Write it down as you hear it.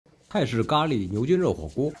泰式咖喱牛筋肉火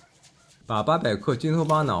锅，把800克筋头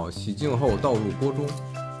巴脑洗净后倒入锅中，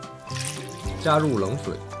加入冷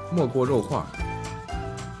水，没过肉块，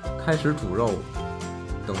开始煮肉，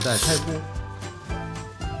等待开锅，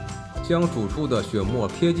将煮出的血沫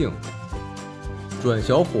撇净，转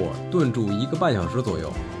小火炖煮1个半小时左右。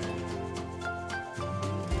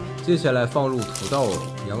接下来放入土豆、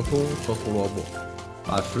洋葱和胡萝卜，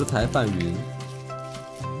把食材拌匀。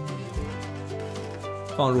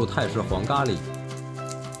放入泰式黄咖喱，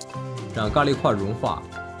让咖喱块融化，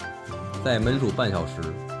再焖煮半小时。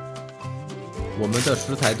我们的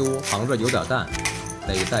食材多，旁着有点淡，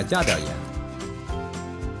得再加点盐。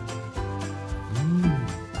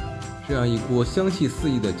这样一锅香气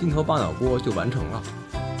四溢的筋头巴脑锅就完成了。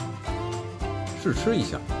试吃一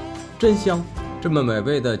下，真香！这么美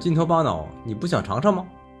味的筋头巴脑，你不想尝尝吗？